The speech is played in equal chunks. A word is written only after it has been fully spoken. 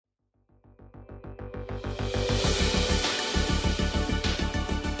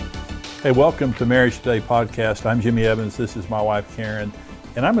Hey, welcome to Marriage Today podcast. I'm Jimmy Evans. This is my wife, Karen.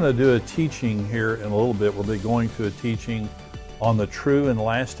 And I'm going to do a teaching here in a little bit. We'll be going to a teaching on the true and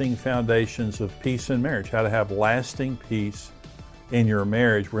lasting foundations of peace in marriage, how to have lasting peace in your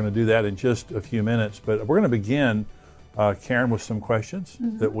marriage. We're going to do that in just a few minutes. But we're going to begin, Karen, with some questions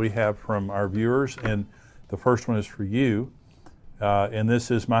that we have from our viewers. And the first one is for you. And this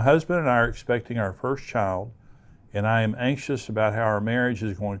is, my husband and I are expecting our first child, and I am anxious about how our marriage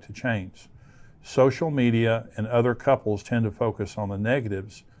is going to change. Social media and other couples tend to focus on the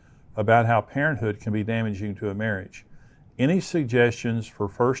negatives about how parenthood can be damaging to a marriage. Any suggestions for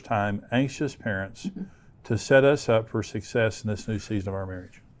first-time anxious parents to set us up for success in this new season of our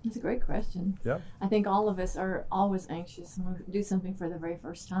marriage? That's a great question. Yep. I think all of us are always anxious and want to do something for the very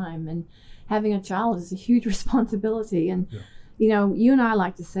first time. And having a child is a huge responsibility. And, you know, you and I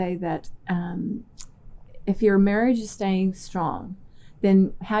like to say that if your marriage is staying strong,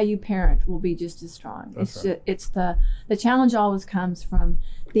 then how you parent will be just as strong. It's the challenge always comes from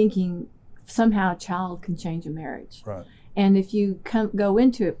thinking somehow a child can change a marriage. Right. And if you go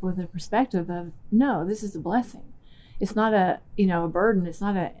into it with a perspective of, no, this is a blessing. It's not a burden. It's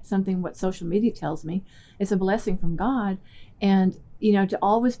not something what social media tells me. It's a blessing from God. And, to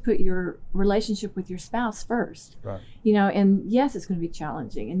always put your relationship with your spouse first. Right. And yes, it's going to be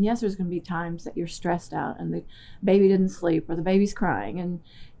challenging. And yes, there's going to be times that you're stressed out and the baby didn't sleep or the baby's crying.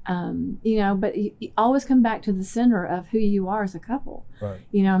 And, but you always come back to the center of who you are as a couple. Right.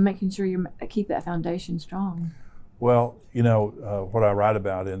 Making sure you keep that foundation strong. Well, what I write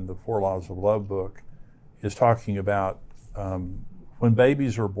about in the 4 Laws of Love book is talking about when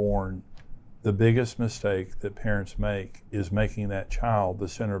babies are born, the biggest mistake that parents make is making that child the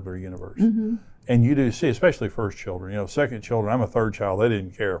center of their universe. Mm-hmm. And you do see, especially first children, second children, I'm a third child, they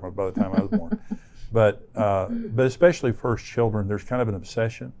didn't care by the time I was born. But especially first children, there's kind of an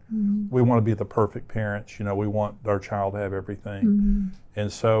obsession. Mm-hmm. We want to be the perfect parents, we want our child to have everything. Mm-hmm.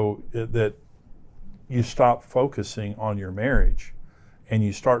 And so that you stop focusing on your marriage and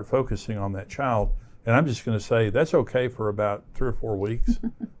you start focusing on that child. And I'm just going to say that's okay for about 3 or 4 weeks,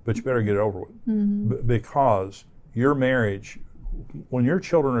 but you better get it over with. Mm-hmm. Because your marriage, when your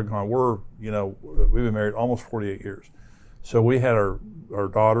children are gone, we've been married almost 48 years. So we had our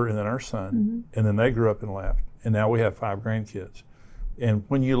daughter and then our son, and then they grew up and left. And now we have 5 grandkids. And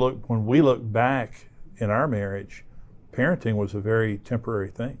when we look back in our marriage, parenting was a very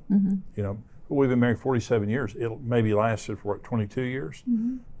temporary thing. Mm-hmm. We've been married 47 years. It maybe lasted for 22 years.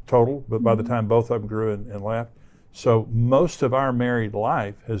 Mm-hmm. Total, but by the time both of them grew and left. So most of our married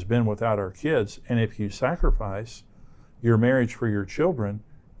life has been without our kids. And if you sacrifice your marriage for your children,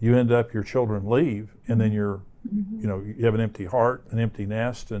 you end up, your children leave, and then you have an empty heart, an empty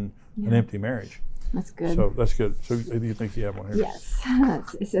nest, and an empty marriage. That's good. So that's good. So do you think you have one here? Yes.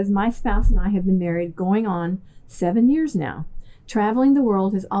 It says, my spouse and I have been married going on 7 years now. Traveling the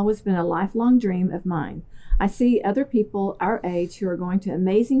world has always been a lifelong dream of mine. I see other people our age who are going to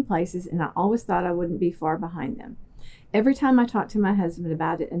amazing places, and I always thought I wouldn't be far behind them. Every time I talk to my husband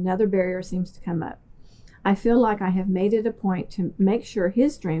about it, another barrier seems to come up. I feel like I have made it a point to make sure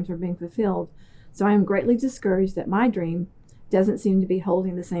his dreams are being fulfilled, so I am greatly discouraged that my dream doesn't seem to be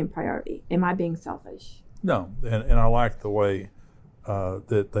holding the same priority. Am I being selfish? No, and I like the way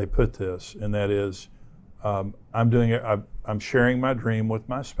that they put this, and that is, I'm sharing my dream with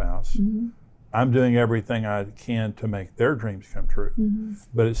my spouse. Mm-hmm. I'm doing everything I can to make their dreams come true. Mm-hmm.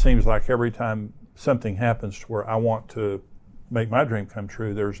 But it seems like every time something happens to where I want to make my dream come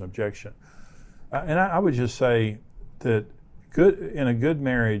true, there's an objection. And I would just say that in a good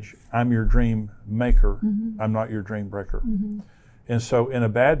marriage, I'm your dream maker. Mm-hmm. I'm not your dream breaker. Mm-hmm. And so in a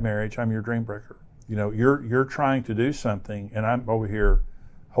bad marriage, I'm your dream breaker. You're trying to do something, and I'm over here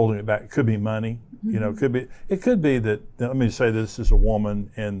holding it back. It could be money. Mm-hmm. It could be that, let me say this is a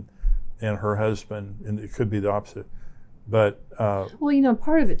woman and her husband, and it could be the opposite. But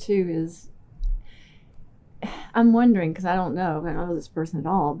part of it too is, I'm wondering, because I don't know this person at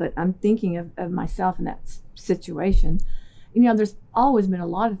all, but I'm thinking of myself in that situation. There's always been a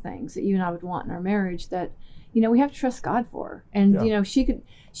lot of things that you and I would want in our marriage that we have to trust God for. And she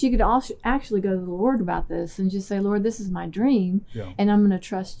could also actually go to the Lord about this and just say, Lord, this is my dream, and I'm going to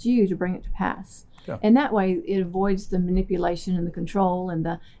trust you to bring it to pass. Yeah. And that way it avoids the manipulation and the control and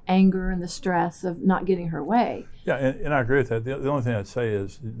the anger and the stress of not getting her way. Yeah, and I agree with that. The only thing I'd say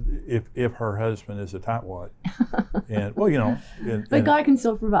is if her husband is a tightwad, and but God can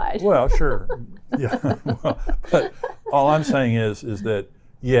still provide. Well, sure, yeah. But all I'm saying is that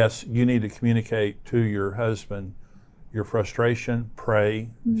yes, you need to communicate to your husband your frustration, pray,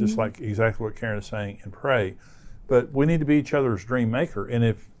 just like exactly what Karen is saying, and pray. but we need to be each other's dream maker. And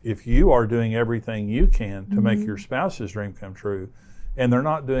if you are doing everything you can to make your spouse's dream come true, and they're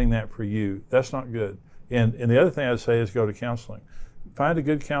not doing that for you, that's not good. And the other thing I'd say is go to counseling. Find a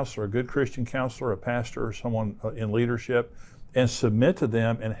good counselor, a good Christian counselor, a pastor, or someone in leadership, and submit to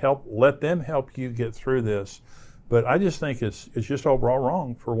them and let them help you get through this. But I just think it's just overall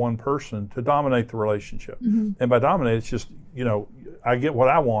wrong for one person to dominate the relationship. And by dominate, it's just, I get what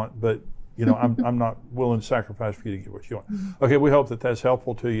I want, but I'm not willing to sacrifice for you to get what you want. Okay, we hope that that's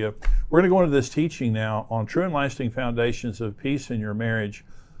helpful to you. We're going to go into this teaching now on true and lasting foundations of peace in your marriage.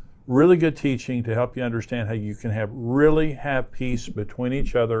 Really good teaching to help you understand how you can have peace between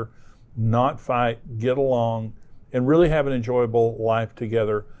each other, not fight, get along, and really have an enjoyable life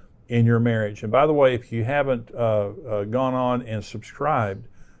together in your marriage. And by the way, if you haven't gone on and subscribed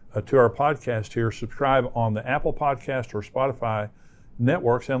to our podcast here, subscribe on the Apple Podcast or Spotify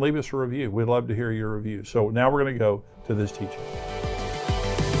networks and leave us a review. We'd love to hear your review. So now we're going to go to this teaching.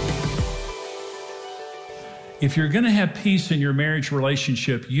 If you're going to have peace in your marriage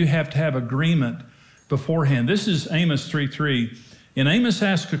relationship, you have to have agreement beforehand. This is Amos 3:3. And Amos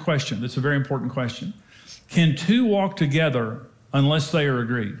asks a question that's a very important question. Can two walk together unless they are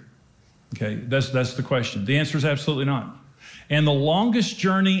agreed? Okay, that's the question. The answer is absolutely not. And the longest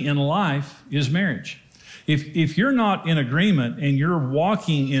journey in life is marriage. If you're not in agreement and you're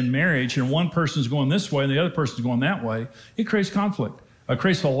walking in marriage and one person's going this way and the other person's going that way, it creates conflict. It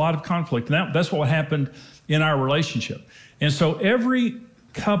creates a lot of conflict. And that's what happened in our relationship. And so every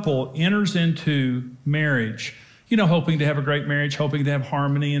couple enters into marriage, hoping to have a great marriage, hoping to have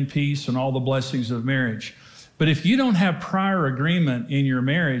harmony and peace and all the blessings of marriage. But if you don't have prior agreement in your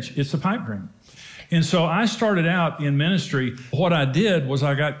marriage, it's a pipe dream. And so I started out in ministry. What I did was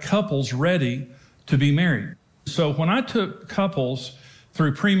I got couples ready to be married. So when I took couples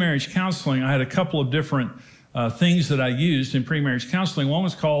through pre-marriage counseling, I had a couple of different things that I used in pre-marriage counseling. One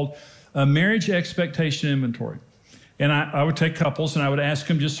was called a marriage expectation inventory. And I would take couples and I would ask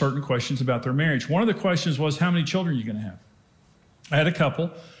them just certain questions about their marriage. One of the questions was, how many children are you going to have? I had a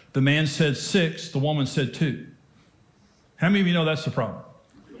couple. The man said 6, the woman said 2. How many of you know that's the problem?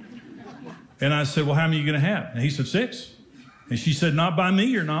 And I said, well, how many are you going to have? And he said 6. And she said, not by me,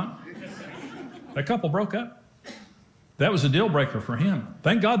 you're not. That couple broke up. That was a deal breaker for him.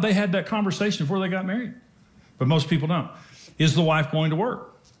 Thank God they had that conversation before they got married. But most people don't. Is the wife going to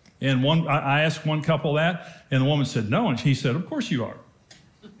work? And I asked one couple that, and the woman said no, and he said, of course you are.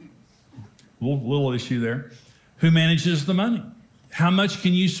 Little issue there. Who manages the money? How much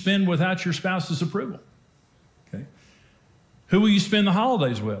can you spend without your spouse's approval? Okay. Who will you spend the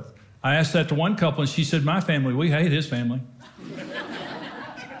holidays with? I asked that to one couple, and she said, my family, we hate his family.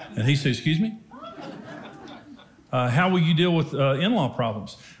 And he said, excuse me? How will you deal with in-law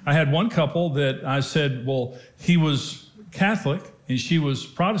problems? I had one couple that I said, well, he was Catholic and she was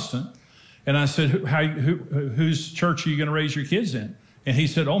Protestant. And I said, whose church are you going to raise your kids in? And he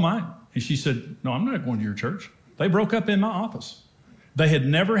said, oh, mine. And she said, no, I'm not going to your church. They broke up in my office. They had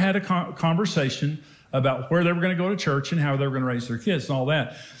never had a conversation about where they were going to go to church and how they were going to raise their kids and all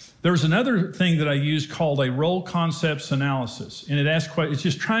that. There was another thing that I used called a role concepts analysis. And it's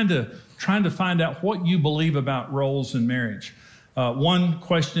just trying to find out what you believe about roles in marriage. One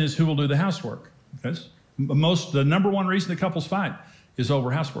question is, who will do the housework? Okay. The number one reason that couples fight is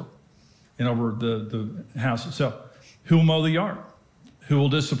over housework and over the house itself. Who will mow the yard? Who will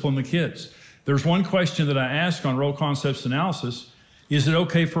discipline the kids? There's one question that I ask on role concepts analysis. Is it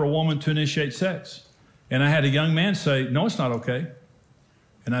okay for a woman to initiate sex? And I had a young man say, no, it's not okay.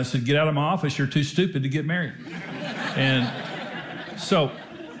 And I said, get out of my office. You're too stupid to get married. And so,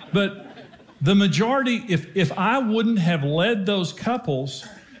 but the majority, if I wouldn't have led those couples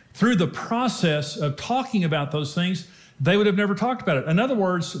through the process of talking about those things, they would have never talked about it. In other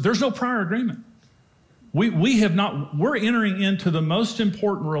words, there's no prior agreement. We're entering into the most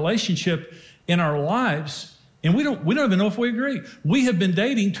important relationship in our lives, and we don't even know if we agree. We have been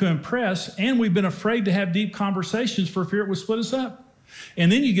dating to impress, and we've been afraid to have deep conversations for fear it would split us up.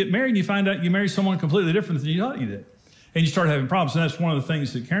 And then you get married and you find out you marry someone completely different than you thought you did. And you start having problems. And that's one of the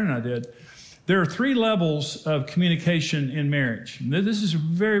things that Karen and I did. There are 3 levels of communication in marriage. This is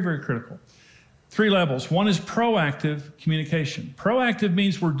very, very critical. 3 levels. One is proactive communication. Proactive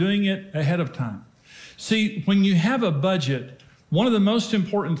means we're doing it ahead of time. See, when you have a budget, one of the most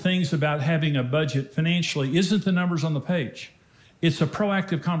important things about having a budget financially isn't the numbers on the page. It's a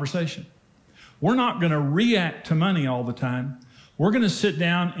proactive conversation. We're not going to react to money all the time. We're going to sit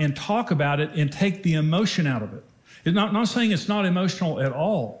down and talk about it and take the emotion out of it. It's not saying it's not emotional at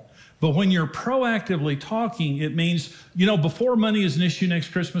all, but when you're proactively talking, it means, before money is an issue next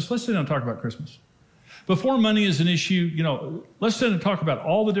Christmas, let's sit down and talk about Christmas. Before money is an issue, let's sit and talk about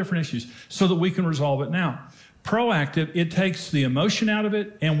all the different issues so that we can resolve it now. Proactive, it takes the emotion out of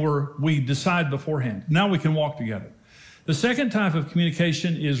it, and we decide beforehand. Now we can walk together. The second type of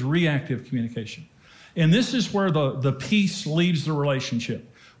communication is reactive communication. And this is where the peace leaves the relationship.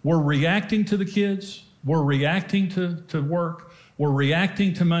 We're reacting to the kids. We're reacting to work. We're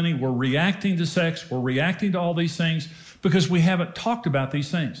reacting to money. We're reacting to sex. We're reacting to all these things because we haven't talked about these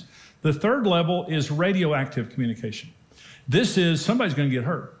things. The third level is radioactive communication. This is somebody's going to get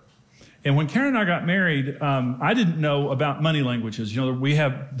hurt. And when Karen and I got married, I didn't know about money languages. There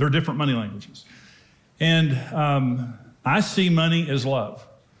are different money languages. And I see money as love.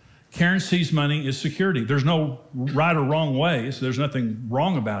 Karen sees money as security. There's no right or wrong way, so there's nothing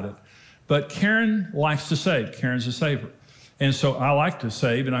wrong about it. But Karen likes to save. Karen's a saver. And so I like to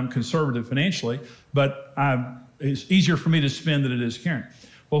save, and I'm conservative financially, but it's easier for me to spend than it is Karen.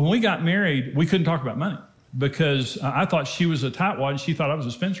 Well, when we got married, we couldn't talk about money because I thought she was a tightwad and she thought I was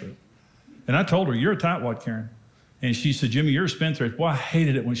a spendthrift. And I told her, "You're a tightwad, Karen." And she said, "Jimmy, you're a spendthrift." Boy, I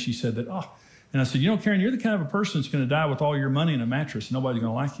hated it when she said that. And I said, "Karen, you're the kind of a person that's going to die with all your money in a mattress. And nobody's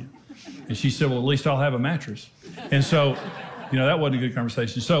going to like you." And she said, "Well, at least I'll have a mattress." And so, that wasn't a good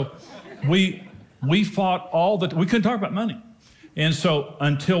conversation. So we fought we couldn't talk about money. And so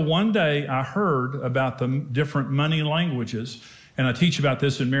until one day I heard about the different money languages, and I teach about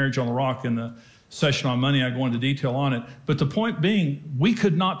this in Marriage on the Rock in the session on money. I go into detail on it. But the point being, we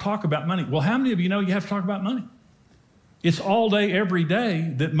could not talk about money. Well, how many of you know you have to talk about money? It's all day, every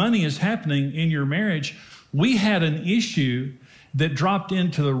day that money is happening in your marriage. We had an issue that dropped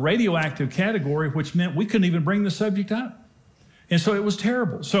into the radioactive category, which meant we couldn't even bring the subject up. And so it was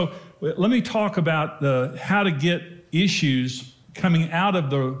terrible. So let me talk about how to get issues coming out of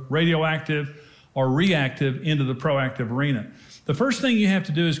the radioactive or reactive into the proactive arena. The first thing you have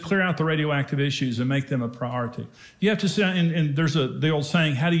to do is clear out the radioactive issues and make them a priority. You have to sit down, and there's the old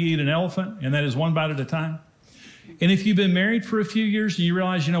saying, how do you eat an elephant? And that is one bite at a time. And if you've been married for a few years and you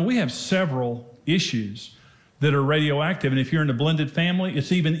realize, we have several issues that are radioactive. And if you're in a blended family,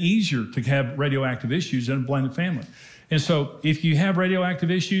 it's even easier to have radioactive issues in a blended family. And so if you have radioactive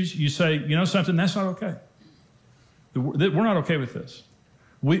issues, you say, something, that's not okay. We're not okay with this.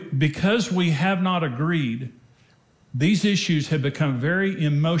 Because we have not agreed, these issues have become very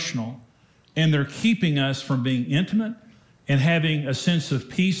emotional, and they're keeping us from being intimate and having a sense of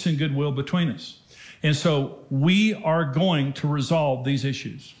peace and goodwill between us. And so we are going to resolve these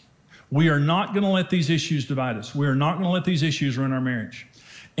issues. We are not going to let these issues divide us. We are not going to let these issues ruin our marriage.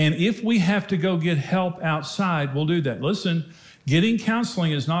 And if we have to go get help outside, we'll do that. Listen, getting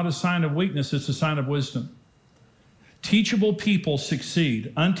counseling is not a sign of weakness, it's a sign of wisdom. Teachable people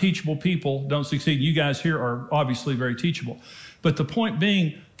succeed. Unteachable people don't succeed. You guys here are obviously very teachable. But the point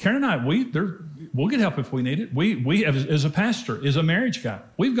being, Karen and I, we'll get help if we need it. We as a pastor, as a marriage guy,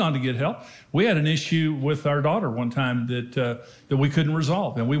 we've gone to get help. We had an issue with our daughter one time that we couldn't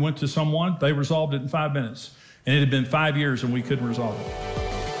resolve. And we went to someone, they resolved it in 5 minutes. And it had been 5 years and we couldn't resolve it.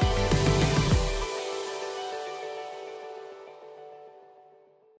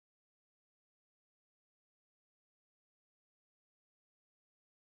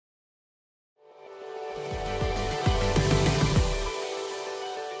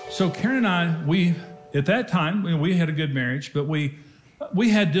 So Karen and I, at that time, we had a good marriage, but we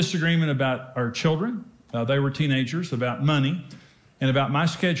had disagreement about our children. They were teenagers, about money, and about my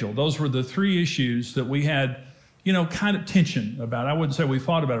schedule. Those were the three issues that we had, kind of tension about. I wouldn't say we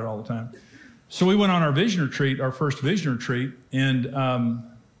fought about it all the time. So we went on our vision retreat, our first vision retreat, and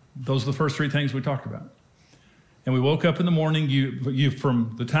those are the first three things we talked about. And we woke up in the morning. You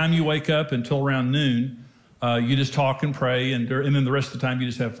from the time you wake up until around noon, you just talk and pray, and then the rest of the time you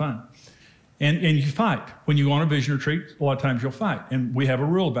just have fun. And you fight. When you go on a vision retreat, a lot of times you'll fight. And we have a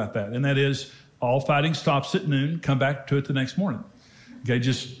rule about that, and that is all fighting stops at noon, come back to it the next morning. Okay,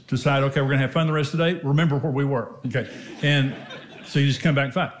 just decide, okay, we're going to have fun the rest of the day. Remember where we were, okay? And so you just come back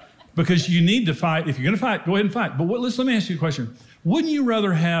and fight. Because you need to fight. If you're going to fight, go ahead and fight. But let me ask you a question. Wouldn't you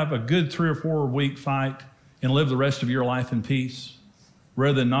rather have a good 3 or 4 week fight and live the rest of your life in peace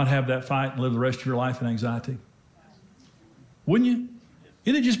rather than not have that fight and live the rest of your life in anxiety? Wouldn't you?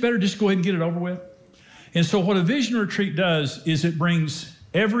 Isn't it just better just go ahead and get it over with? And so what a vision retreat does is it brings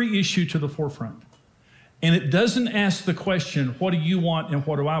every issue to the forefront. And it doesn't ask the question, what do you want and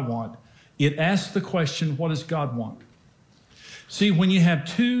what do I want? It asks the question, what does God want? See, when you have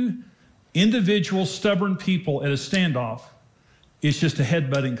two individual stubborn people at a standoff, it's just a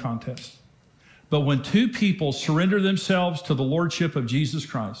headbutting contest. But when two people surrender themselves to the lordship of Jesus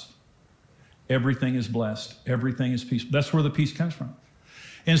Christ, everything is blessed. Everything is peaceful. That's where the peace comes from.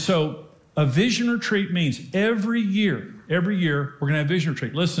 And so A vision retreat means every year, we're going to have a vision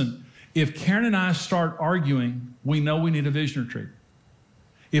retreat. Listen, if Karen and I start arguing, we know we need a vision retreat.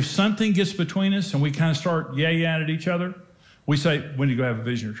 If something gets between us and we kind of start yay at each other, we say, we need to go have a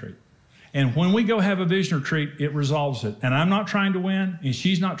vision retreat. And when we go have a vision retreat, it resolves it. And I'm not trying to win, and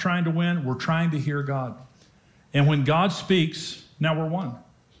she's not trying to win. We're trying to hear God. And when God speaks, now we're one.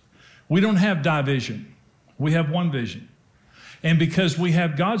 We don't have division. We have one vision. And because we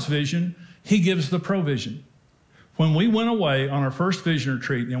have God's vision, He gives the provision. When we went away on our first vision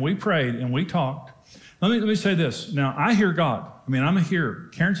retreat and we prayed and we talked, let me say this. Now, I hear God. I mean, I'm a hearer.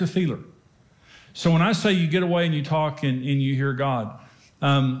 Karen's a feeler. So when I say you get away and you talk and you hear God,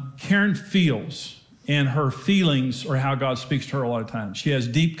 Karen feels, and her feelings are how God speaks to her a lot of times. She has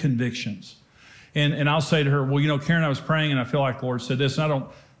deep convictions. And I'll say to her, well, you know, Karen, I was praying and I feel like the Lord said this. And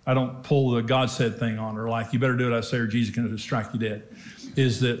I don't pull the God said thing on her, like, you better do what I say or Jesus is going to strike you dead.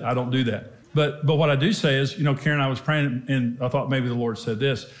 Is that I don't do that. But what I do say is, you know, Karen, I was praying and I thought maybe the Lord said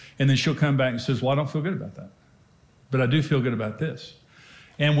this. And then she'll come back and says, well, I don't feel good about that. But I do feel good about this.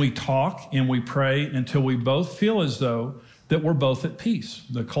 And we talk and we pray until we both feel as though that we're both at peace.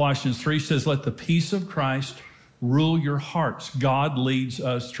 The Colossians 3 says, let the peace of Christ rule your hearts. God leads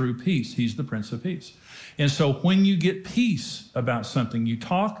us through peace. He's the Prince of Peace. And so when you get peace about something, you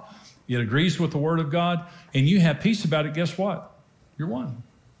talk, it agrees with the Word of God, and you have peace about it, guess what? You're one.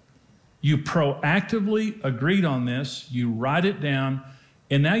 You proactively agreed on this, you write it down,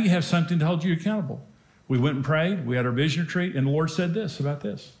 and now you have something to hold you accountable. We went and prayed, we had our vision retreat, and the Lord said this about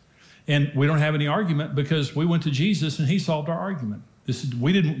this. And we don't have any argument because we went to Jesus and He solved our argument.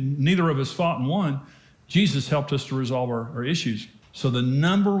 Neither of us fought and won. Jesus helped us to resolve our issues. So the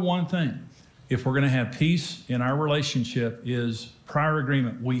number one thing, if we're going to have peace in our relationship, is prior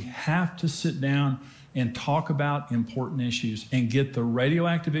agreement. We have to sit down and talk about important issues and get the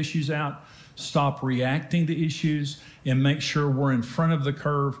radioactive issues out, stop reacting to issues, and make sure we're in front of the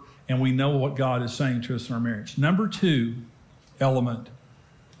curve and we know what God is saying to us in our marriage. Number two element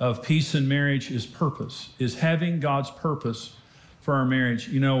of peace in marriage is purpose, is having God's purpose for our marriage.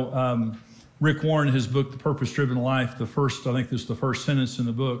 You know, Rick Warren, his book, The Purpose-Driven Life, I think this is the first sentence in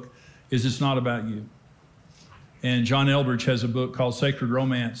the book, is it's not about you. And John Eldridge has a book called Sacred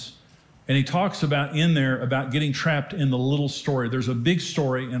Romance. And he talks about in there about getting trapped in the little story. There's a big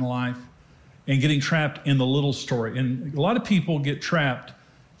story in life and getting trapped in the little story. And a lot of people get trapped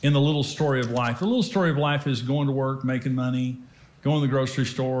in the little story of life. The little story of life is going to work, making money, going to the grocery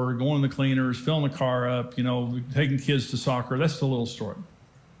store, going to the cleaners, filling the car up, you know, taking kids to soccer. That's the little story.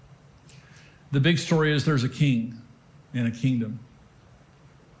 The big story is there's a king and a kingdom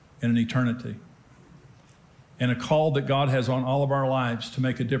and an eternity and a call that God has on all of our lives to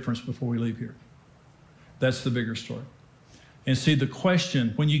make a difference before we leave here. That's the bigger story. And see, the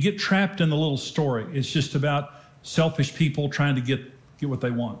question, when you get trapped in the little story, it's just about selfish people trying to get what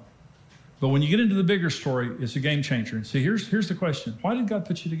they want. But when you get into the bigger story, it's a game changer. And see, here's the question. Why did God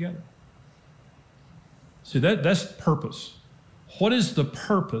put you together? See, that's purpose. What is the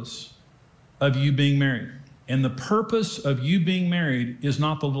purpose of you being married? And the purpose of you being married is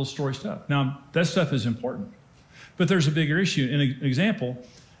not the little story stuff. Now, that stuff is important. But there's a bigger issue. An example,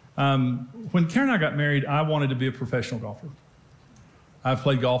 when Karen and I got married, I wanted to be a professional golfer. I've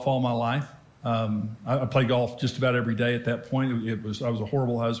played golf all my life. I played golf just about every day at that point. I was a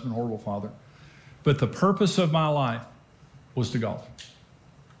horrible husband, horrible father. But the purpose of my life was to golf.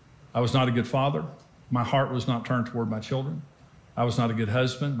 I was not a good father. My heart was not turned toward my children. I was not a good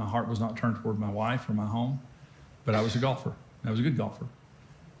husband. My heart was not turned toward my wife or my home. But I was a golfer. I was a good golfer.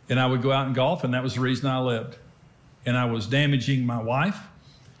 And I would go out and golf, and that was the reason I lived. And I was damaging my wife,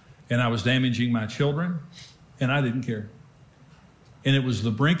 and I was damaging my children, and I didn't care. And it was the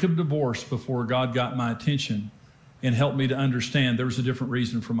brink of divorce before God got my attention and helped me to understand there was a different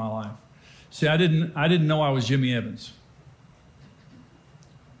reason for my life. See, I didn't know I was Jimmy Evans.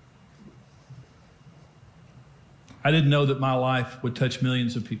 I didn't know that my life would touch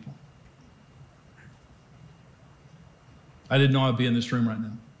millions of people. I didn't know I'd be in this room right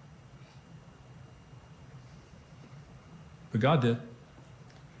now. But God did.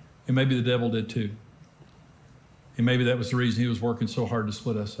 And maybe the devil did too. And maybe that was the reason he was working so hard to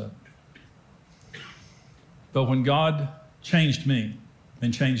split us up. But when God changed me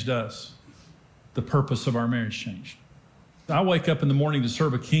and changed us, the purpose of our marriage changed. I wake up in the morning to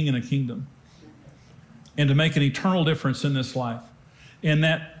serve a king and a kingdom and to make an eternal difference in this life. And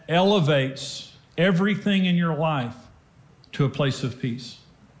that elevates everything in your life to a place of peace.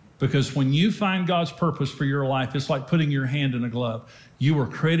 Because when you find God's purpose for your life, it's like putting your hand in a glove. You were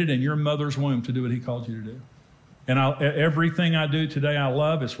created in your mother's womb to do what he called you to do. And everything I do today I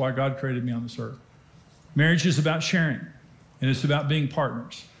love. It's why God created me on this earth. Marriage is about sharing, and it's about being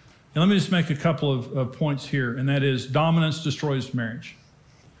partners. And let me just make a couple of points here, and that is dominance destroys marriage.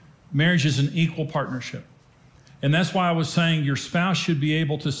 Marriage is an equal partnership. And that's why I was saying your spouse should be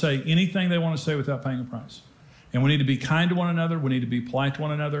able to say anything they want to say without paying a price. And we need to be kind to one another. We need to be polite to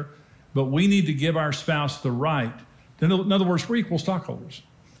one another. But we need to give our spouse the right. In other words, we're equal stockholders.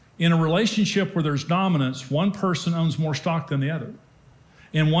 In a relationship where there's dominance, one person owns more stock than the other.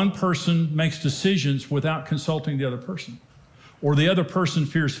 And one person makes decisions without consulting the other person. Or the other person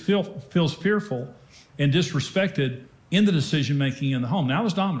feels fearful and disrespected in the decision-making in the home. Now I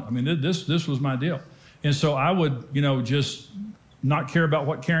was dominant. I mean, this was my deal. And so I would, just not care about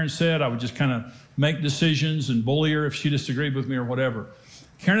what Karen said. I would just kind of make decisions and bully her if she disagreed with me or whatever.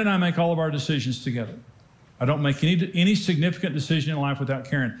 Karen and I make all of our decisions together. I don't make any significant decision in life without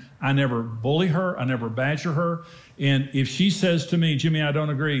Karen. I never bully her. I never badger her. And if she says to me, Jimmy, I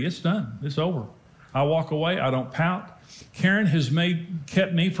don't agree, it's done. It's over. I walk away. I don't pout. Karen has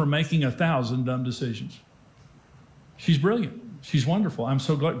kept me from making 1,000 dumb decisions. She's brilliant. She's wonderful. I'm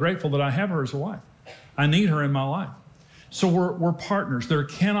so grateful that I have her as a wife. I need her in my life. So we're partners. There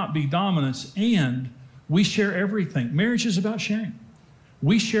cannot be dominance, and we share everything. Marriage is about sharing.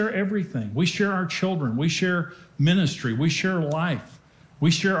 We share everything. We share our children. We share ministry. We share life.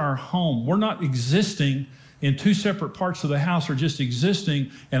 We share our home. We're not existing in two separate parts of the house or just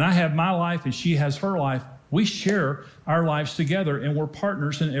existing, and I have my life and she has her life. We share our lives together, and we're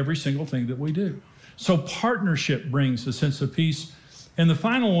partners in every single thing that we do. So partnership brings a sense of peace. And the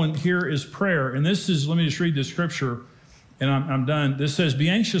final one here is prayer. And this is, let me just read this scripture, and I'm done. This says, be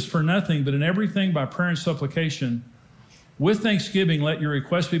anxious for nothing, but in everything by prayer and supplication, with thanksgiving, let your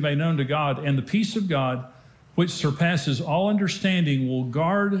requests be made known to God, and the peace of God, which surpasses all understanding, will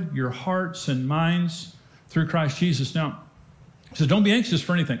guard your hearts and minds through Christ Jesus. Now, so don't be anxious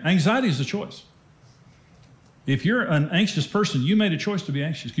for anything. Anxiety is a choice. If you're an anxious person, you made a choice to be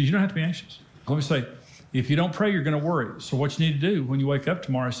anxious because you don't have to be anxious. Let me say, if you don't pray, you're going to worry. So what you need to do when you wake up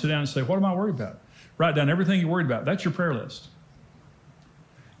tomorrow is sit down and say, what am I worried about? Write down everything you're worried about. That's your prayer list.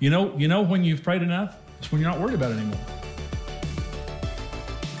 You know when you've prayed enough? It's when you're not worried about it anymore.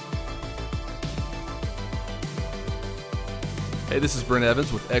 Hey, this is Brent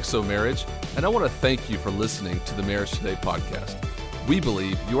Evans with XO Marriage, and I want to thank you for listening to the Marriage Today podcast. We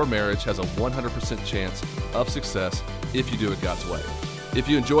believe your marriage has a 100% chance of success if you do it God's way. If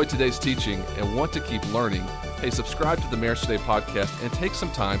you enjoyed today's teaching and want to keep learning, hey, subscribe to the Marriage Today podcast and take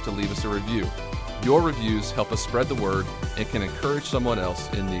some time to leave us a review. Your reviews help us spread the word and can encourage someone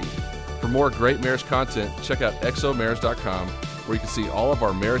else in need. For more great marriage content, check out xomarriage.com, where you can see all of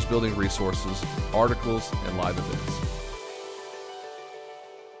our marriage building resources, articles, and live events.